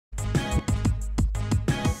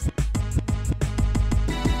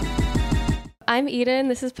I'm Eden.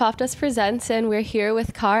 This is Popdust Presents, and we're here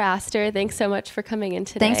with Car Astor. Thanks so much for coming in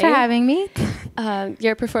today. Thanks for having me.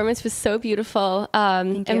 Your performance was so beautiful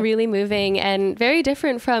Thank you. and really moving and very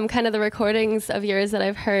different from kind of the recordings of yours that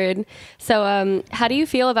I've heard. So how do you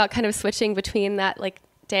feel about kind of switching between that like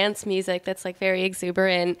dance music that's like very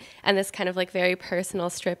exuberant and this kind of like very personal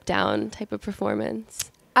stripped down type of performance?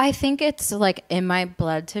 I think it's like in my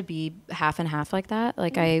blood to be half and half like that.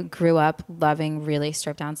 Like I grew up loving really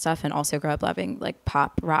stripped down stuff and also grew up loving like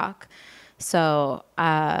pop rock. So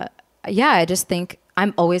yeah, I just think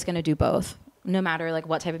I'm always going to do both. No matter like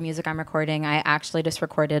what type of music I'm recording. I actually just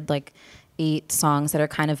recorded like 8 songs that are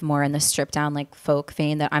kind of more in the stripped down like folk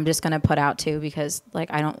vein that I'm just going to put out too, because like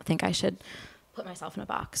I don't think I should put myself in a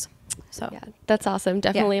box. So yeah, that's awesome.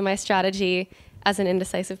 Definitely my strategy as an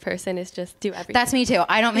indecisive person is just do everything. That's me too.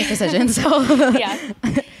 I don't make decisions. So yeah.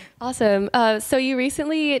 Awesome. So you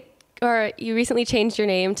recently changed your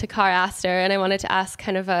name to Car Astor, and I wanted to ask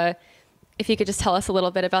kind of if you could just tell us a little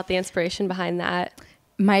bit about the inspiration behind that.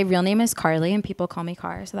 My real name is Carly and people call me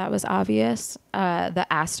Car, so that was obvious. The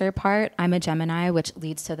Astor part, I'm a Gemini, which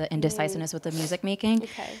leads to the indecisiveness with the music making.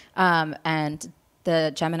 Okay. And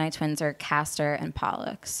the Gemini twins are Castor and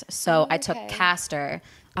Pollux. So I took Castor,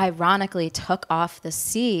 ironically took off the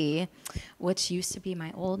C, which used to be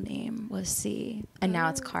my old name was C, and now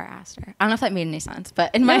it's Car Astor. I don't know if that made any sense,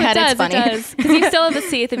 but in my head it's funny. It does, because you still have the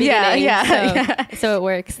C at the beginning. Yeah. So it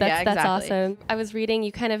works. That's exactly. awesome. I was reading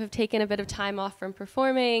you kind of have taken a bit of time off from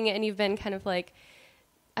performing, and you've been kind of like,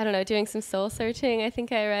 I don't know, doing some soul searching, I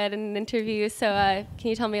think I read in an interview. So can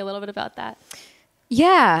you tell me a little bit about that?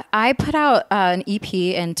 Yeah, I put out an EP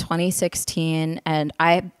in 2016, and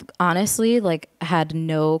I honestly like had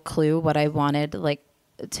no clue what I wanted like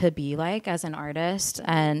to be like as an artist.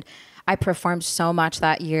 And I performed so much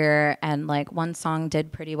that year, and like one song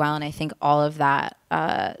did pretty well, and I think all of that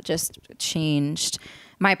just changed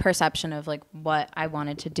my perception of like what I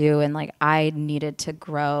wanted to do, and like I needed to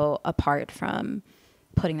grow apart from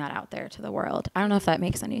putting that out there to the world. I don't know if that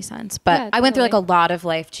makes any sense, but yeah, I went through like a lot of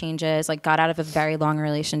life changes, like got out of a very long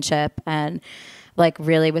relationship, and like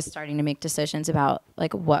really was starting to make decisions about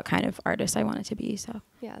like what kind of artist I wanted to be. So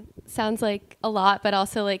yeah, sounds like a lot, but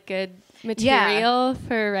also like good material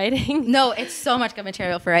for writing. No, it's so much good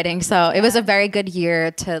material for writing. So it was a very good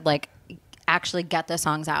year to like actually get the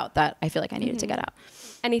songs out that I feel like I needed to get out.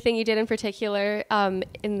 Anything you did in particular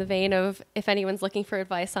in the vein of if anyone's looking for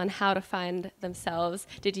advice on how to find themselves?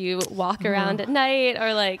 Did you walk around at night,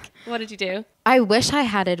 or like what did you do? I wish I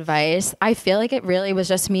had advice. I feel like it really was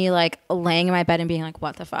just me like laying in my bed and being like,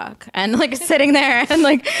 what the fuck? And like sitting there and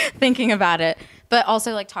like thinking about it. But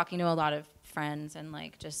also like talking to a lot of friends and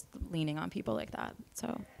like just leaning on people like that.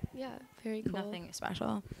 So yeah, very cool. Nothing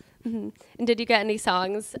special. Mm-hmm. And did you get any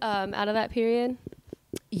songs out of that period?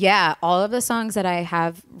 Yeah, all of the songs that I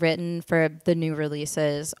have written for the new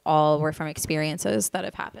releases all were from experiences that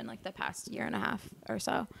have happened like the past year and a half or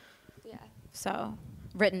so. Yeah. So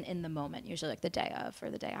written in the moment, usually like the day of or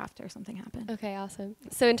the day after something happened. Okay, awesome.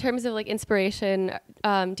 So in terms of like inspiration,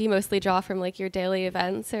 do you mostly draw from like your daily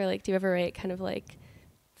events, or like do you ever write kind of like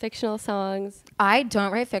fictional songs? I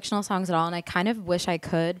don't write fictional songs at all, and I kind of wish I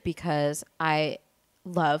could, because I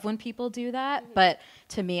love when people do that, but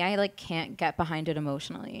to me I like can't get behind it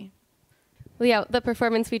emotionally. Well, yeah, the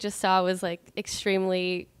performance we just saw was like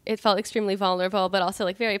it felt extremely vulnerable, but also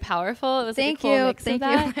like very powerful. It was like a cool mix of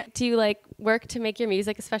that. Do you like work to make your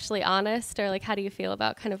music especially honest, or like how do you feel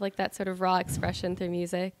about kind of like that sort of raw expression through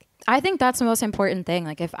music? I think that's the most important thing.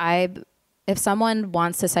 Like if someone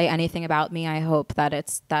wants to say anything about me, I hope that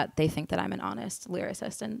it's that they think that I'm an honest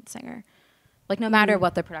lyricist and singer. Like no matter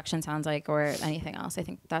what the production sounds like or anything else, I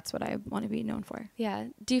think that's what I want to be known for. Yeah.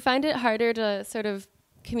 Do you find it harder to sort of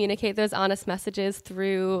communicate those honest messages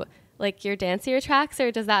through like your dancier tracks, or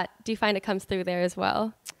do you find it comes through there as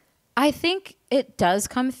well? I think it does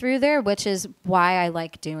come through there, which is why I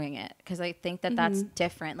like doing it, because I think that that's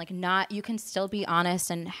different. Like you can still be honest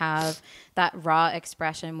and have that raw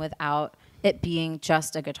expression without it being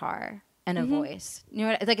just a guitar and a voice. You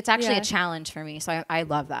know what? Like it's actually a challenge for me, so I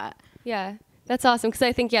love that. Yeah. That's awesome, because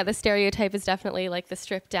I think, the stereotype is definitely like the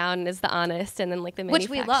stripped down is the honest, and then like the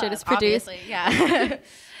manufactured is produced. Obviously, yeah.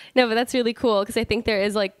 No, but that's really cool, because I think there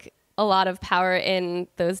is like a lot of power in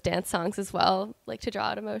those dance songs as well, like to draw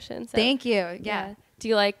out emotion. So, thank you. Yeah. Do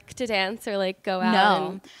you like to dance or like go out?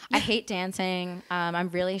 No, I hate dancing. I'm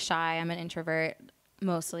really shy. I'm an introvert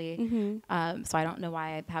mostly. So I don't know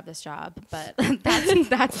why I have this job, but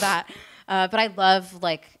that's that. But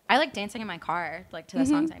I like dancing in my car, like to the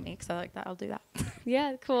songs I make. So like that, I'll do that.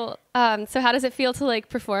 Yeah, cool. So how does it feel to like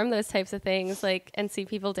perform those types of things, like, and see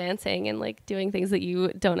people dancing and like doing things that you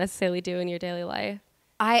don't necessarily do in your daily life?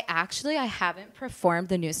 I haven't performed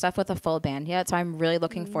the new stuff with a full band yet, so I'm really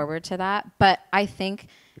looking forward to that. But I think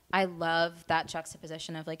I love that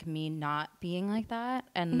juxtaposition of like me not being like that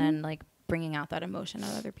and then like bringing out that emotion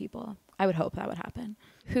of other people. I would hope that would happen.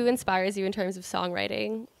 Who inspires you in terms of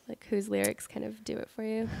songwriting? Like whose lyrics kind of do it for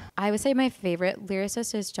you? I would say my favorite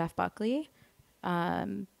lyricist is Jeff Buckley.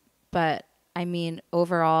 But I mean,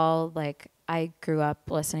 overall, like I grew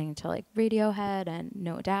up listening to like Radiohead and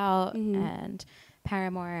No Doubt and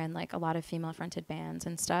Paramore and like a lot of female fronted bands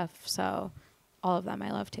and stuff. So all of them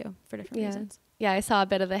I love too for different reasons. Yeah, I saw a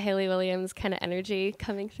bit of the Hayley Williams kind of energy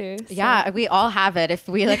coming through. So. Yeah, we all have it if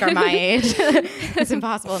we like are my age. It's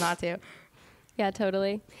impossible not to. Yeah,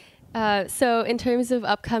 totally. So in terms of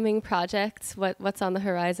upcoming projects, what's on the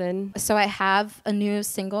horizon? So I have a new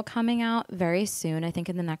single coming out very soon, I think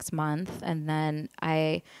in the next month. And then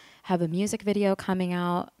I have a music video coming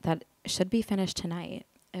out that should be finished tonight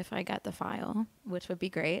if I get the file, which would be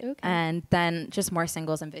great. Okay. And then just more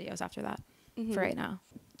singles and videos after that for right now.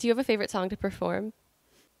 Do you have a favorite song to perform?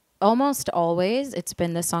 Almost always. It's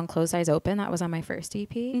been the song Closed Eyes Open. That was on my first EP.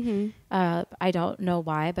 I don't know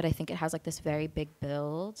why, but I think it has like this very big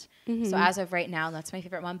build. So as of right now, that's my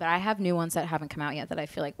favorite one. But I have new ones that haven't come out yet that I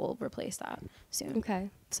feel like will replace that soon. Okay.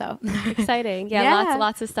 So exciting. Yeah,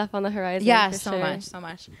 lots of stuff on the horizon. Yeah, so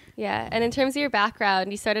much. Yeah. And in terms of your background,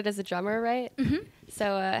 you started as a drummer, right?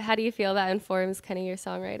 So how do you feel that informs kind of your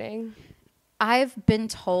songwriting? I've been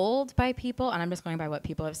told by people, and I'm just going by what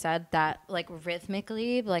people have said, that like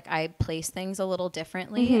rhythmically, like I place things a little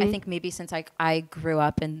differently. I think maybe since like I grew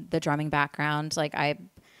up in the drumming background, like I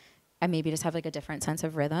maybe just have like a different sense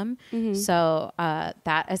of rhythm. So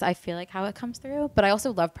that is, I feel like how it comes through. But I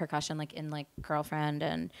also love percussion, like in like Girlfriend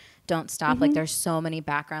and Don't Stop. Like there's so many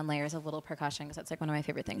background layers of little percussion because that's like one of my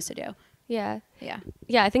favorite things to do. Yeah.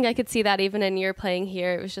 I think I could see that even in your playing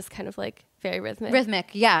here. It was just kind of like very rhythmic.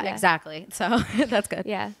 Yeah, exactly. So that's good.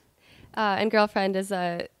 Yeah. And Girlfriend is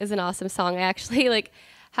an awesome song. I actually like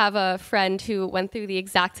have a friend who went through the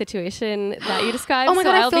exact situation that you described. Oh my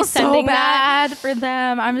God, I feel so bad for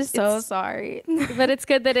them. I'm just so sorry. But it's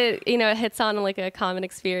good that it hits on like a common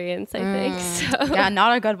experience, I think. So. Yeah,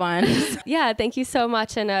 not a good one. Yeah, thank you so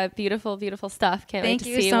much, and beautiful, beautiful stuff. Can't wait to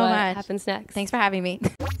see what happens next. Thanks for having me.